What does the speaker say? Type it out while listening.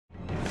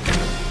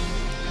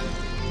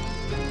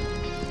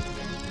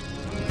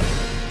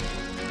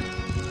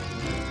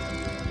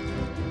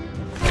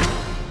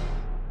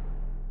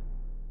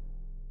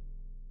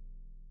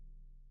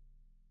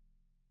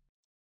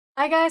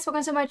Hi guys,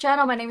 welcome to my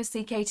channel. My name is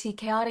CKT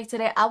Chaotic.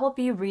 Today I will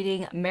be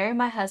reading Marry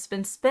My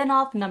Husband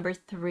spin-off number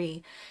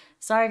 3.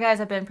 Sorry guys,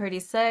 I've been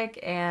pretty sick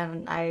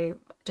and I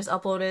just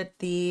uploaded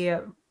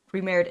the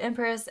Remarried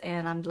Empress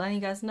and I'm letting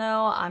you guys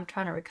know I'm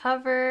trying to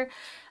recover.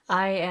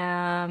 I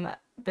am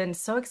been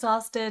so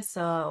exhausted,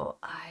 so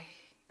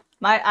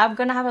I'm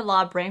gonna have a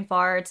lot of brain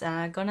farts and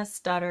I'm gonna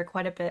stutter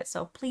quite a bit,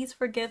 so please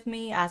forgive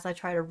me as I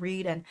try to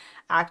read and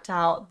act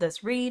out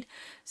this read.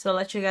 So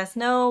let you guys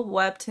know,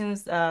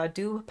 Webtoons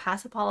do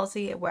pass a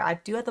policy where I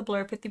do have to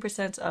blur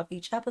 50% of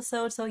each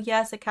episode. So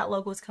yes, the cat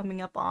logo is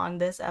coming up on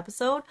this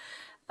episode.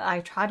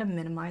 I try to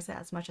minimize it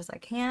as much as I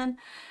can.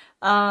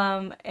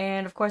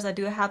 And of course I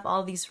do have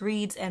all these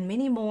reads and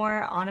many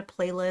more on a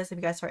playlist if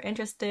you guys are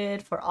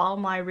interested, for all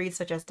my reads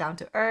such as Down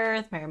to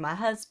Earth, Marry My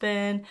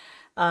Husband,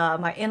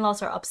 my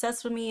in-laws are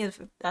obsessed with me. If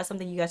that's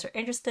something you guys are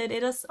interested,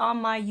 it is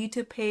on my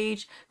YouTube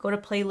page. Go to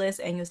playlist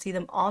and you'll see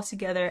them all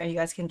together and you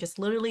guys can just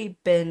literally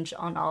binge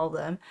on all of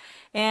them.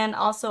 And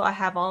also I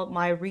have all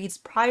my reads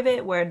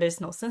private where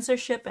there's no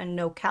censorship and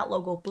no cat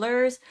logo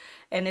blurs,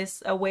 and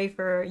it's a way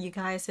for you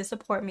guys to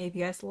support me if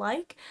you guys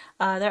like.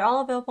 They're all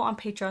available on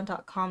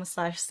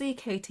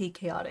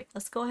patreon.com/cktchaotic.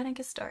 Let's go ahead and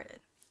get started.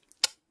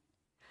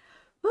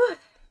 Whew.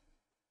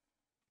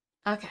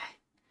 Okay.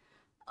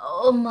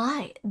 Oh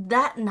my,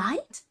 that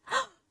night?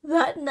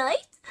 That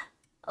night?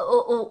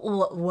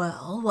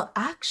 Well,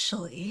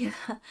 actually,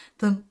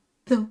 the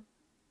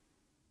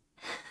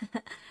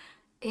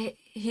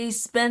he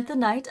spent the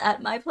night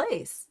at my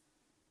place.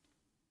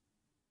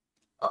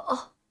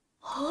 Oh,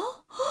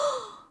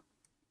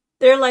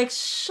 they're like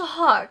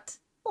shocked.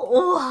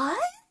 What?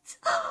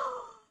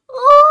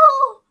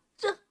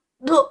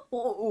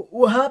 Oh,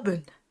 what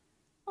happened?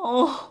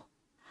 Oh,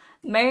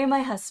 Marry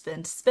My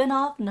Husband,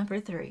 spin-off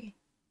number 3.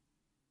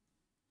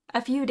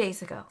 A few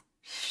days ago.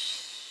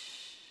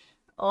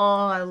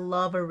 Oh, I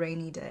love a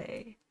rainy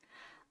day.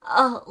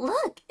 Oh,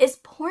 look, it's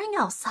pouring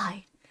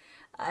outside.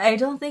 I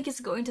don't think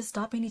it's going to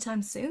stop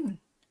anytime soon.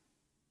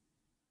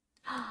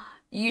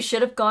 You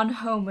should have gone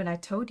home when I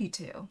told you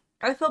to.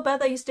 I feel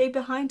bad that you stayed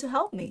behind to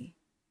help me.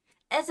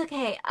 It's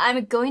okay.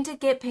 I'm going to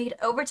get paid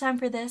overtime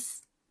for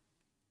this.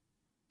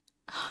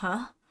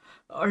 Huh?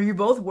 Are you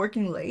both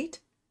working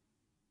late?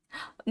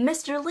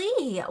 Mr.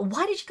 Lee,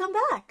 why did you come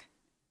back?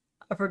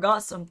 I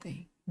forgot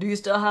something. Do you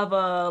still have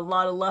a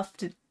lot left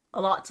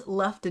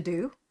to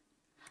do?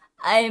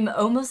 I'm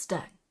almost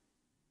done.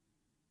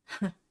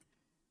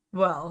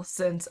 Well,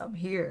 since I'm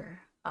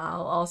here,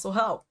 I'll also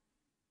help.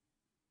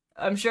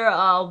 I'm sure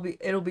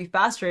it'll be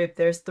faster if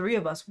there's 3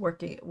 of us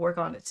work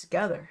on it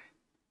together.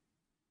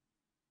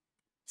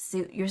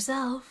 Suit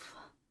yourself.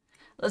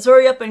 Let's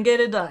hurry up and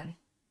get it done.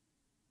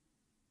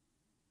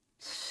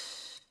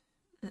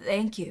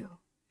 Thank you.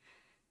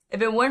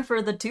 If it weren't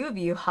for the 2 of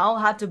you, I'll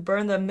have to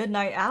burn the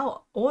midnight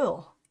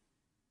oil.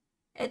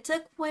 It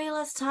took way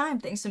less time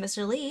thanks to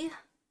Mr. Lee.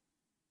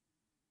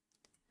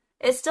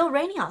 It's still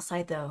raining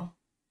outside though.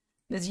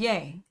 Ms.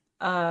 Yang,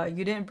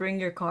 you didn't bring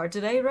your car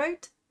today,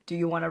 right? Do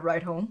you want to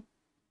ride home?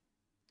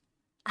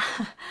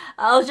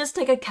 I'll just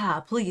take a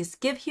cab, please.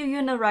 Give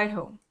Hyun a ride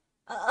home.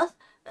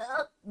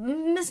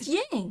 Miss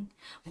Yang,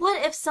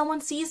 what if someone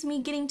sees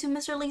me getting to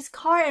Mr. Lee's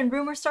car and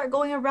rumors start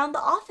going around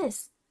the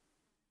office?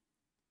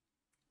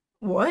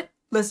 What?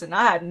 Listen,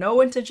 I had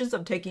no intentions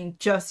of taking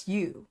just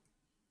you.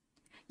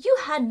 You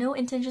had no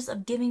intentions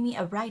of giving me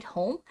a ride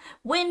home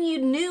when you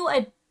knew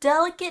a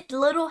delicate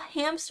little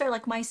hamster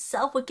like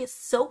myself would get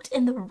soaked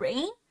in the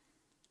rain?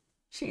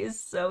 She is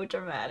so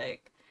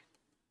dramatic.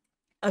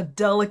 A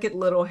delicate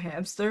little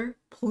hamster?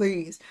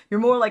 Please, you're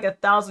more like a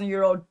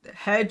 1,000-year-old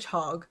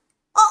hedgehog.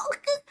 Oh,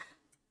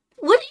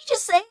 what did you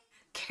just say?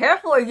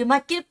 Careful or you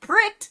might get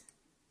pricked.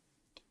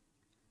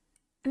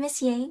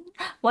 Miss Yang,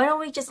 why don't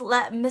we just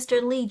let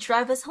Mr. Lee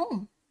drive us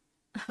home?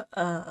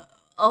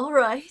 All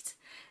right.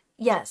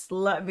 Yes,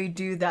 let me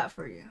do that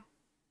for you.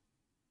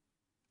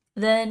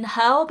 Then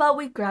how about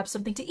we grab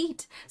something to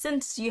eat?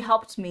 Since you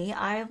helped me,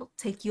 I'll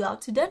take you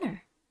out to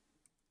dinner.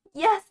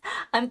 Yes,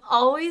 I'm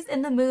always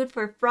in the mood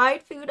for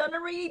fried food on a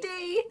rainy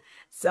day.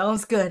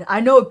 Sounds good. I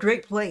know a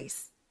great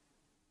place.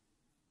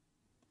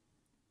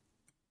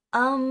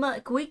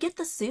 Can we get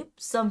the soup,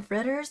 some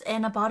fritters,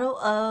 and a bottle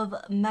of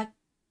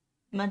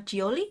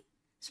Maggioli?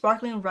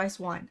 Sparkling rice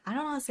wine. I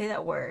don't know how to say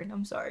that word.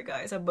 I'm sorry,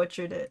 guys. I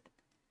butchered it.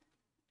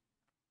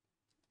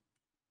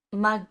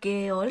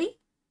 Maggioli?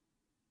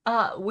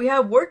 We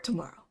have work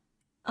tomorrow.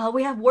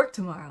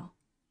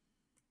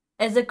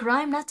 It's a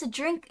crime not to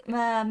drink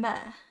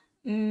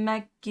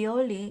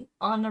Maggioli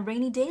on a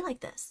rainy day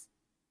like this.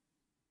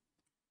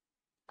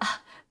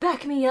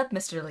 Back me up,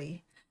 Mr.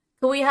 Lee.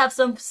 Can we have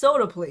some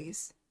soda,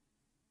 please?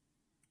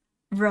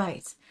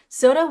 Right.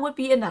 Soda would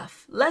be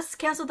enough. Let's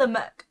cancel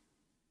the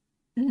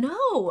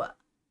No!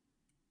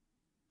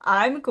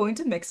 I'm going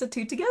to mix the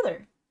 2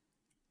 together.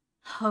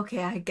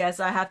 Okay, I guess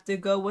I have to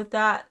go with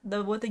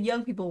what the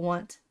young people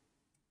want.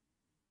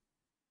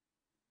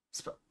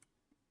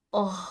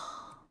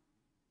 Oh.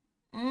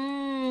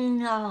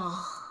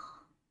 Oh.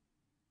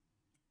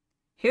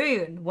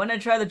 Hyun, wanna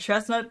try the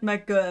chestnut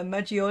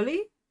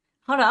Maggioli?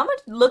 Hold on, I'm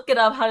gonna look it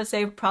up how to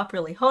say it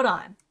properly. Hold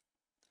on.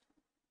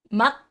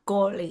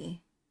 Makgeolli.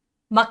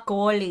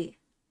 Makgeolli.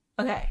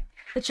 Okay.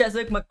 The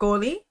Chesapeake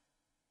Makgeolli.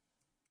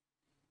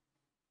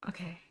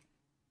 Okay.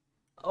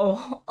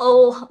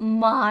 Oh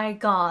my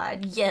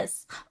god.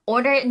 Yes.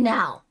 Order it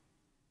now.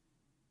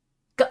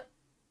 Go.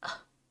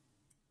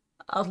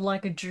 I'd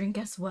like a drink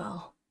as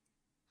well.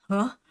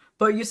 Huh?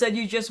 But you said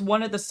you just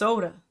wanted the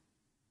soda.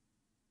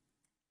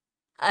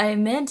 I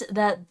meant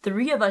that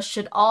three of us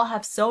should all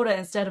have soda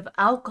instead of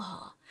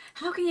alcohol.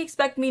 How can you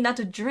expect me not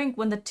to drink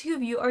when the two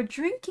of you are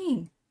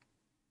drinking?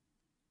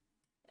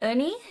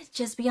 Ernie,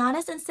 just be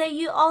honest and say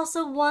you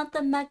also want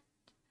the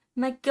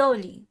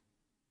Makgeolli.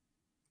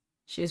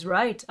 She's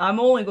right. I'm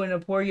only going to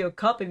pour you a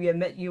cup if you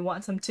admit you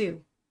want some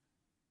too.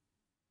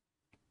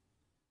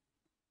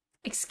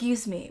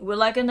 Excuse me, we'd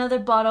like another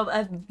bottle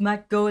of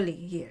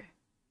Makgeolli here.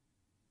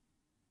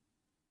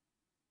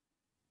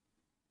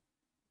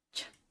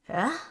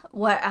 Huh?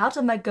 We're out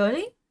of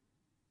Makgeolli?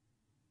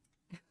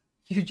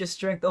 You just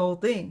drank the whole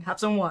thing.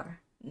 Have some water.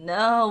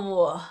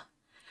 No.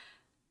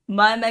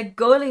 My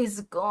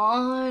Makgeolli's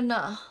gone.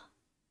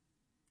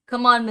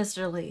 Come on,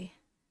 Mr. Lee.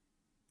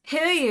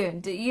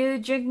 Hyun, do you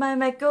drink my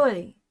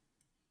Makgeolli?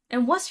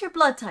 And what's your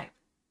blood type?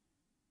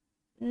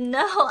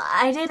 No,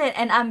 I didn't,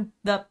 and I'm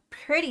the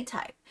pretty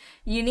type.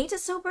 You need to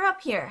sober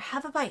up here.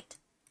 Have a bite.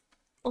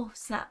 Oh,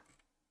 snap.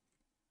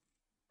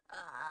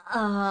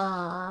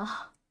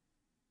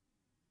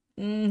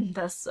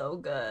 That's so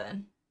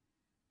good.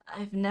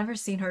 I've never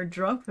seen her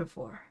drunk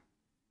before.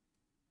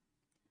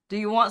 Do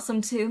you want some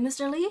too,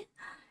 Mr. Lee?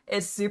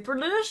 It's super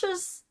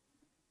delicious.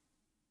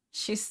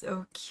 She's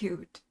so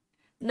cute.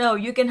 No,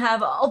 you can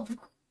have all.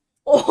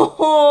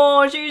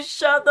 Oh, she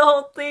shoved the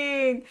whole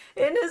thing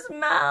in his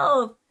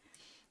mouth.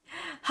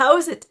 How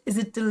is it? Is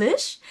it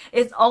delish?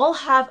 Let's all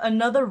have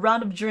another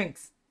round of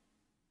drinks.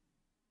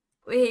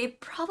 We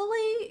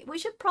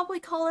should probably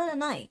call it a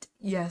night.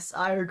 Yes,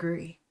 I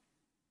agree.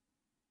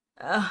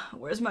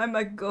 Where's my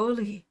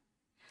Makgeolli?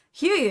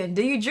 Hyun,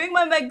 do you drink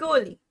my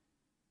Makgeolli?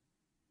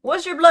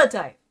 What's your blood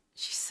type?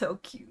 She's so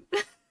cute.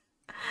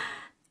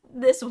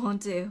 This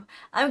won't do.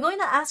 I'm going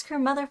to ask her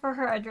mother for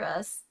her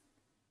address.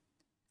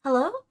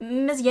 Hello?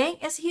 Miss Yang?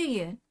 It's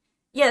Hyun.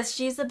 Yes,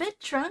 she's a bit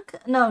drunk.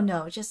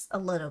 No, just a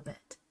little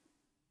bit.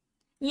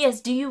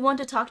 Yes, do you want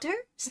to talk to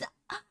her?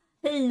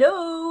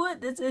 Hello,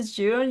 this is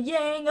Jiwon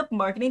Yang of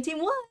Marketing Team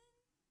 1.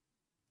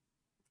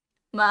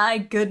 My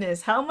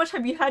goodness, how much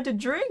have you had to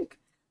drink?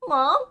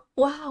 Mom?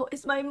 Wow,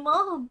 it's my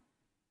mom.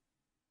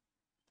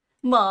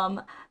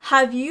 Mom,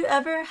 have you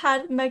ever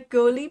had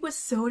Makgeolli with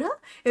soda?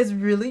 It's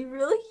really,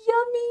 really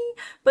yummy.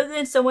 But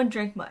then someone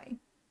drank mine.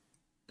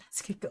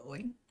 Let's get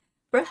going.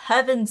 For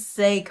heaven's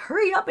sake,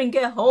 hurry up and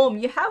get home.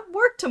 You have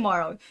work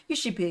tomorrow. You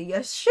should be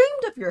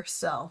ashamed of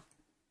yourself.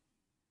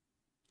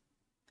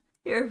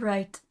 You're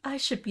right. I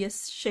should be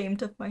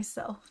ashamed of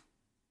myself.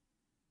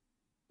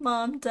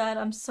 Mom, Dad,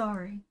 I'm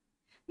sorry.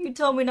 You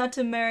told me not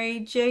to marry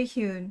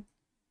Jaehyun.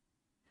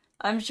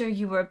 I'm sure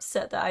you were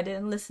upset that I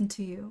didn't listen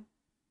to you.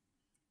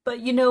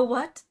 But you know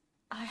what?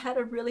 I had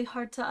a really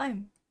hard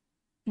time.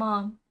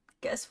 Mom,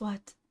 guess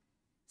what?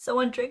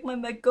 Someone drank my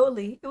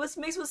Makgeolli. It was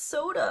mixed with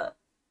soda.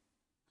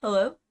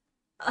 Hello?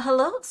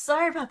 Hello?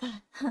 Sorry about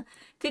that.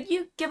 Could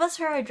you give us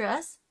her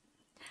address?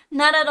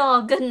 Not at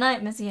all. Good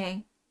night, Miss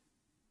Yang.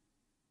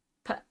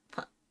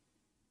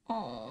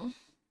 Oh.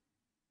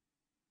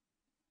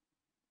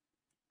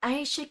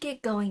 I should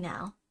get going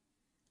now.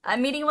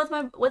 I'm meeting with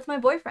my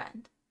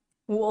boyfriend.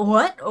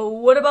 What?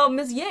 What about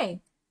Miss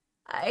Yang?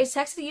 I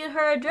texted you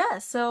her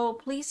address, so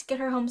please get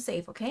her home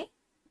safe, okay?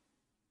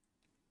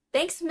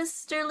 Thanks,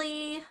 Mr.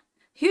 Lee.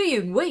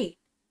 Hyun, wait.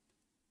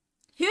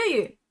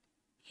 Hyun.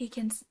 He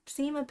can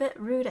seem a bit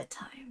rude at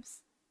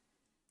times.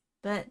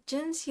 But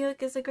Jin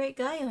Hyuk is a great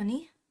guy,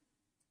 Oni.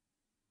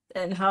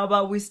 Then how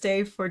about we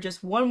stay for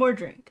just one more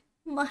drink?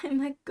 My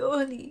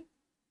Makgeolli.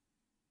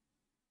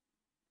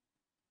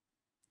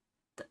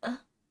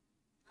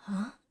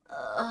 Huh?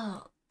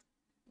 Oh,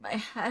 my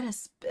head is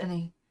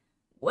spinning.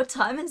 What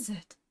time is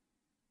it?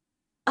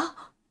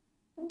 Oh,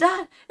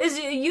 Dad, is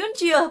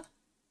Yoonji up?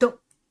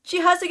 She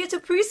has to get to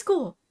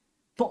preschool.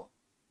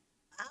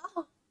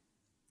 Ow.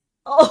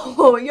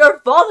 Oh, your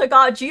father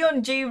got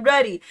Jiwon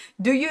ready.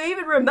 Do you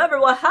even remember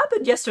what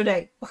happened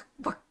yesterday?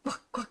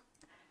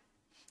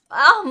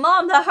 Ow,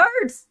 Mom, that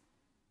hurts.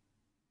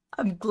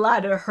 I'm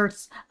glad it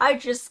hurts. I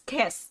just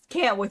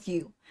can't with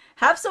you.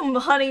 Have some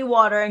honey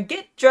water and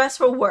get dressed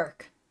for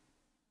work.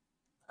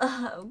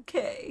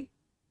 Okay.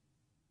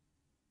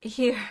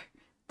 Here.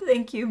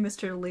 Thank you,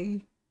 Mr.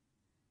 Lee.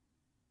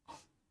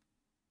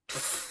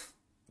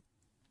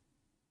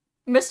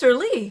 Mr.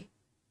 Lee!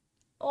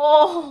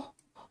 Oh!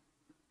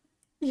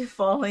 You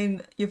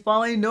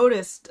finally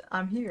noticed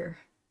I'm here.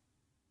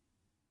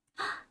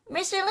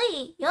 Mr.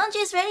 Lee,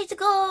 Yeonji's ready to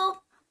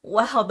go!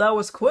 Wow, that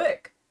was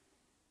quick!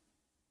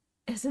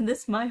 Isn't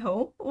this my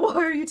home? Why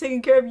are you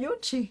taking care of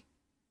Yeonji?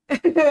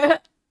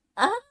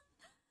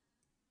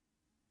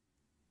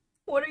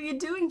 What are you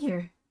doing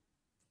here?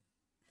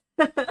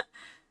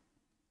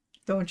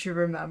 Don't you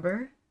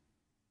remember?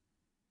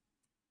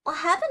 What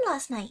happened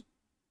last night?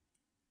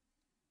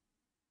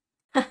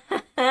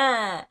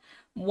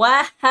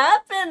 What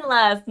happened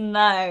last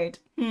night?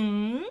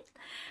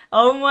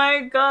 Oh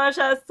my gosh,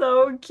 that's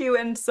so cute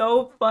and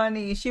so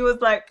funny. She was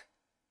like,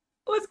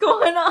 what's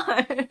going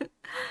on?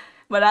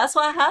 But that's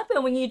what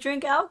happened when you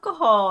drink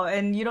alcohol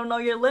and you don't know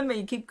your limit.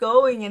 You keep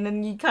going and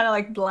then you kind of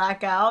like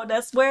black out.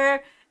 That's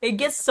where it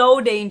gets so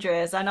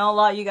dangerous. I know a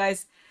lot of you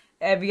guys,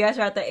 if you guys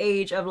are at the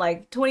age of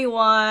like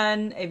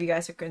 21, if you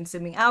guys are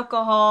consuming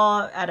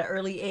alcohol at an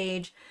early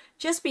age,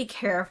 just be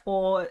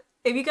careful.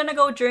 If you're gonna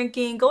go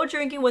drinking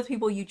with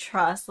people you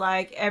trust.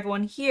 Like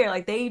everyone here,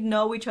 like they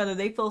know each other,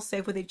 they feel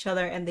safe with each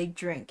other, and they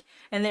drink.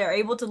 And they're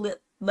able to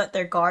let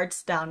their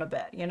guards down a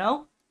bit, you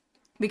know?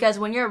 Because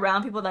when you're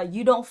around people that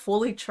you don't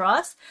fully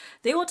trust,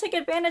 they will take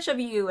advantage of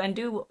you and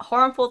do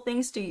harmful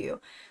things to you.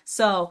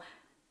 So,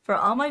 for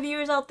all my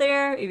viewers out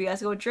there, if you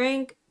guys go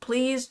drink,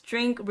 please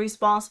drink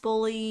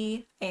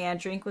responsibly and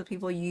drink with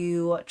people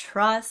you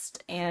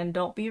trust and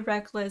don't be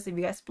reckless. If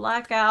you guys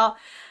black out,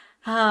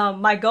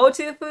 my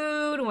go-to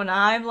food when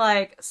I'm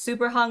like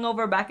super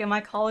hungover back in my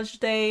college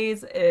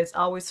days is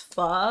always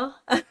pho.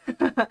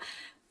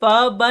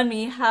 Pho, banh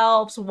mi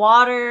helps.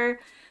 Water,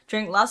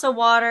 drink lots of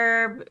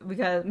water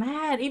because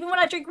man, even when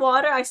I drink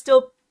water, I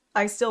still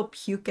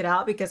puke it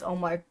out because oh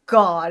my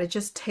God, it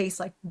just tastes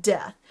like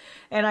death.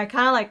 And I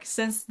kind of like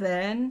since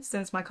then,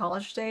 since my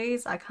college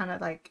days, I kind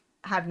of like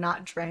have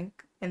not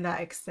drank in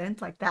that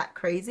extent, like that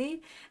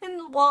crazy.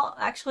 And well,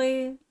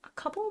 actually, a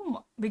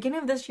couple beginning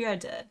of this year I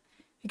did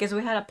because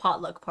we had a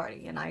potluck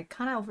party and I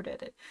kind of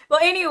overdid it. Well,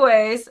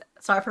 anyways,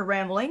 sorry for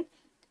rambling.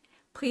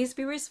 Please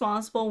be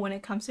responsible when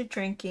it comes to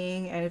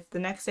drinking, and if the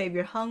next day if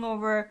you're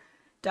hungover,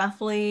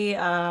 definitely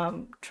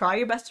try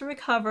your best to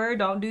recover.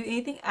 Don't do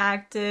anything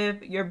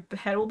active. Your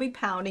head will be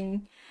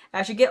pounding.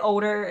 As you get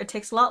older, it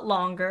takes a lot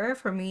longer.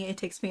 For me, it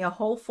takes me a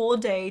whole full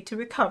day to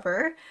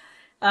recover.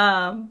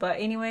 But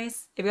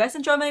anyways, if you guys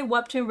enjoy my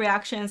webtoon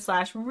reaction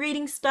slash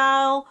reading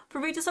style,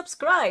 feel free to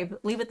subscribe,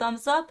 leave a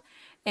thumbs up,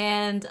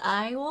 and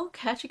I will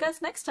catch you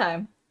guys next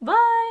time.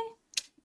 Bye!